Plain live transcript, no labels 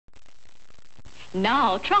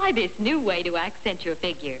Now try this new way to accent your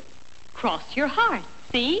figure. Cross your heart,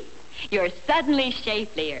 see? You're suddenly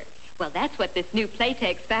shapelier. Well, that's what this new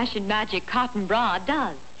PLAYTEX Fashion Magic cotton bra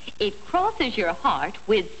does. It crosses your heart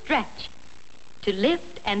with stretch to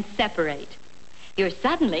lift and separate. You're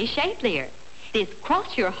suddenly shapelier. This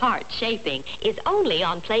cross your heart shaping is only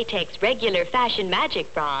on PLAYTEX regular Fashion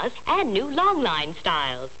Magic bras and new long line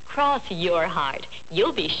styles. Cross your heart.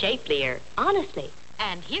 You'll be shapelier, honestly.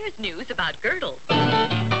 And here's news about girdles.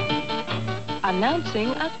 Announcing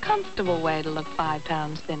a comfortable way to look 5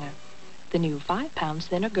 pounds thinner. The new 5 pounds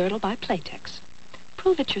thinner girdle by PLAYTEX.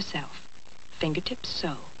 Prove it yourself. Fingertips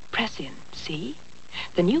so. Press in. See?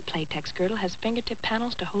 The new PLAYTEX girdle has fingertip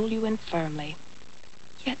panels to hold you in firmly.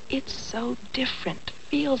 Yet it's so different.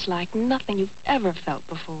 Feels like nothing you've ever felt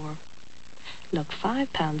before. Look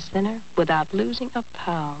 5 pounds thinner without losing a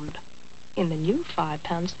pound. In the new 5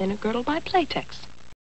 pounds thinner girdle by PLAYTEX.